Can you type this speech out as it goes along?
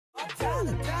Hi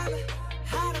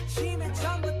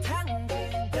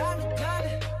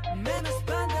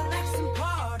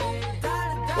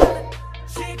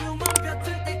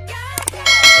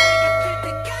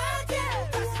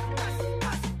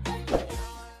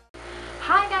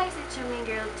guys, it's your main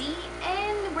girl D,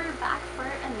 and we're back for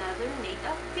another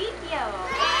makeup video.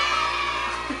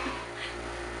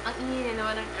 Ang ingay na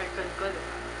naman ng aircon ko.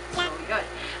 So yun,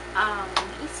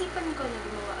 naisipan ko na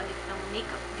gumawa ulit ng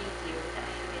makeup video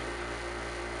dahil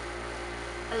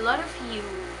a lot of you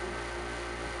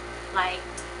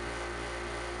liked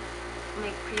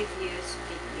my previous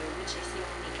video, which is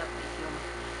yung makeup video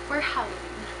for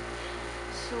Halloween.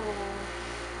 So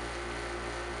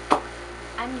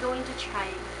I'm going to try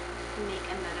to make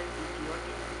another video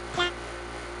again.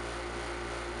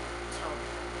 So,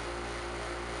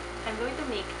 I'm going to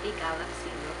make a galaxy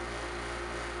look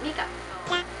makeup.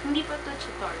 So, hindi pa to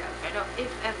tutorial, pero if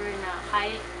ever na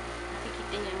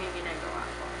nakikita niyo yung ginagawa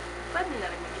ko, pwede na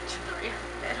rin maging tutorial.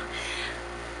 Pero,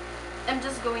 I'm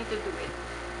just going to do it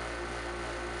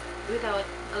without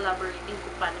elaborating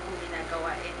kung paano kong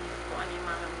ginagawa and kung ano yung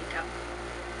mga makeup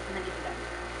na ginagawa.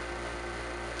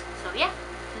 So, yeah.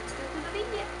 Let's get to the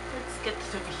video. Let's get to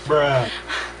the video. Bruh.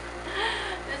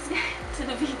 Let's get to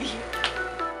the video.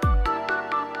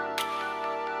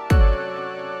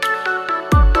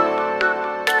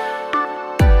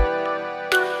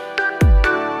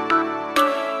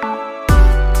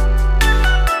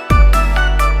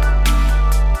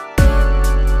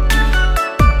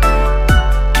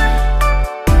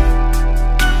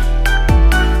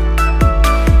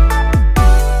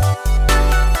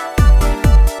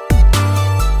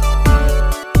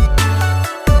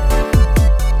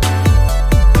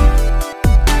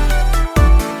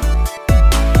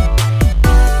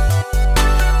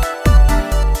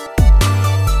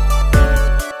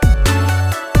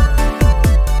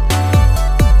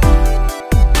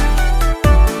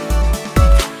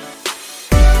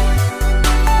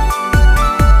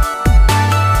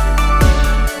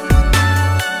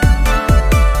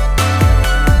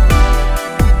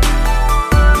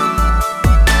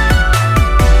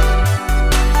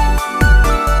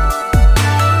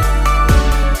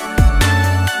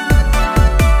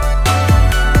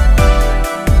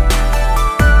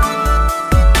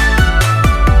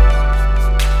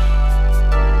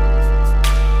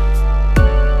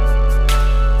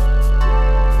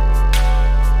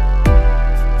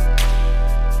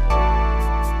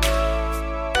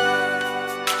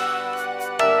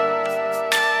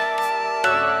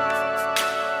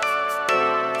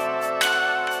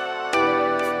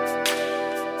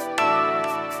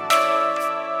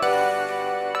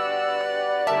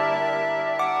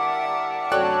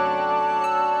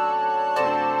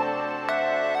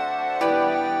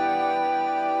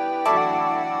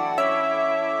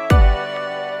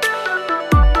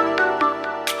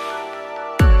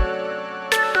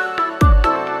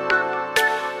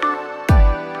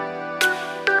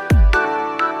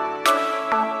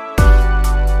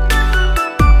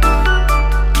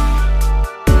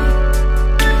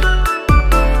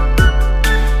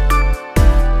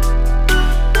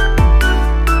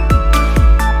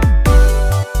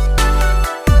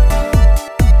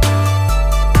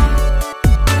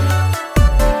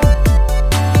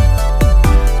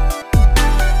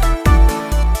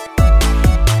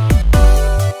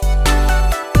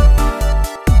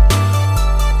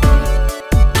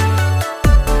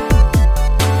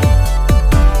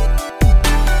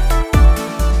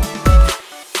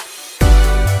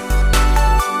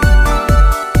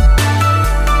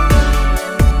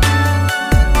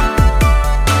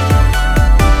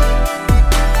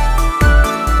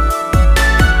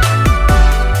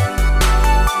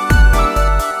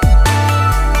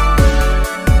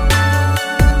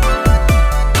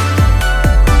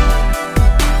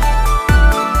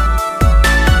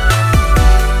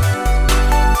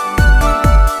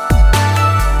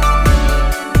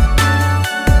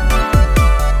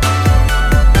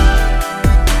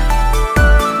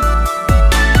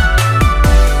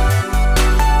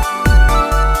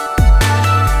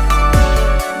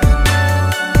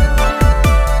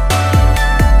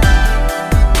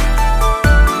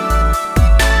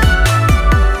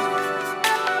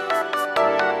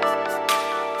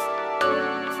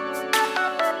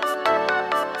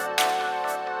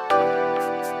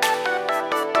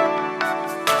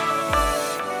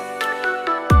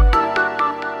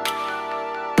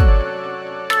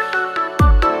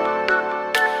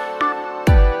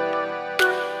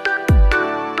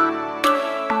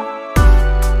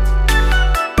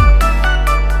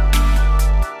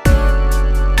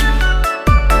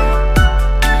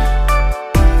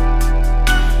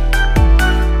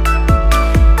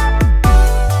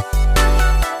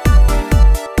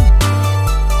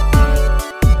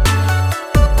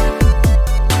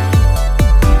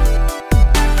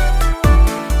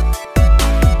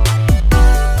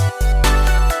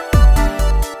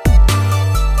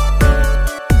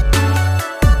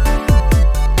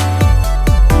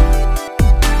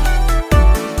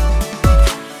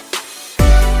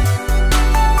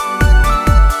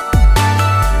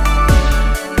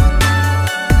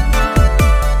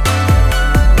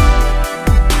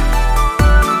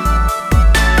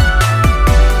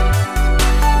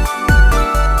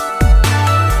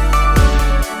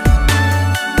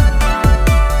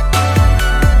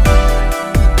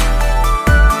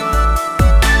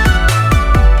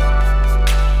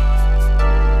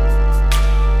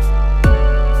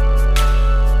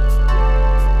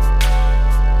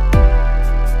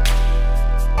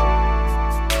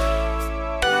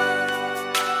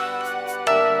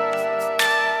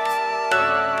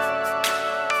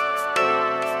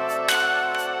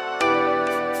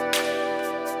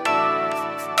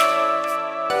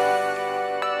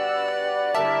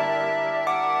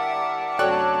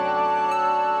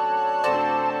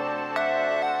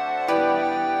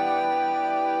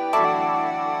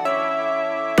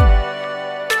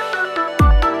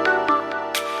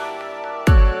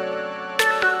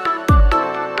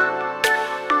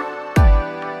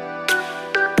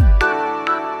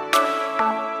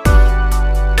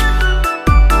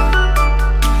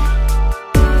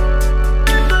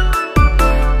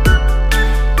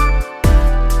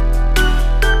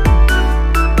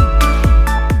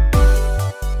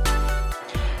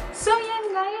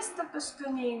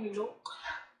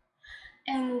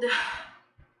 And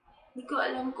hindi ko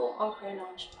alam kung okay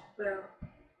lang siya. Pero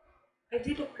I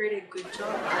did a pretty good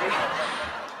job, right?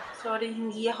 Sorry,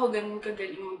 hindi ako ganun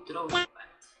kagaling mag-draw. But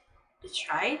I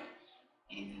tried.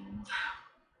 And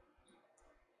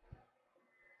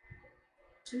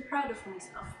I'm proud of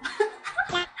myself.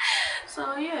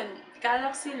 So, yun.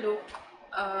 Galaxy look.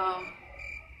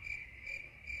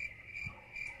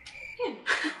 Yun.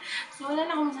 So, wala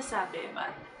na akong masasabi.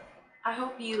 But I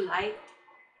hope you liked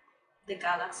the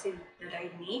galaxy look that I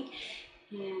made.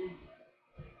 And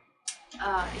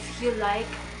if you like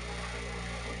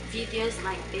videos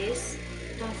like this,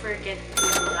 don't forget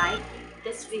to like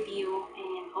this video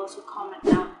and also comment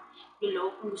down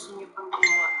below kung gusto niyo pang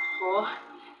gumawa ako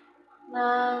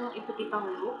ng iba't ibang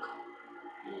look.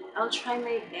 And I'll try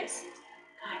my best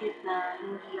kahit na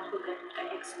hindi ako ganun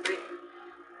ka-expert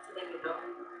sa ganito.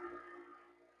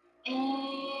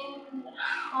 And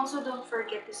also don't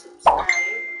forget to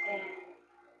subscribe and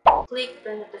click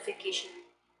the notification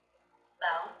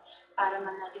bell para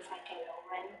ma-notify kayo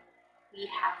when we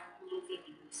have new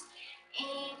videos.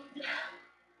 And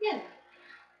yan.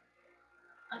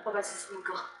 Ano pa ba sasabihin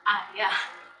ko? Yeah.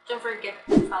 Don't forget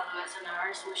to follow us on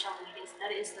our social medias.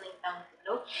 That is linked down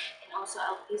below. And also,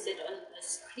 I'll place it on the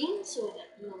screen so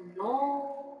that you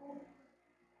know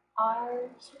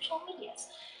our social medias.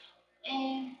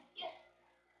 And yeah,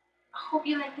 I hope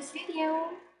you like this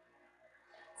video.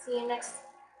 See you next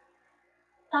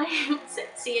time.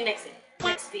 See you next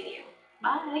video.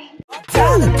 Bye.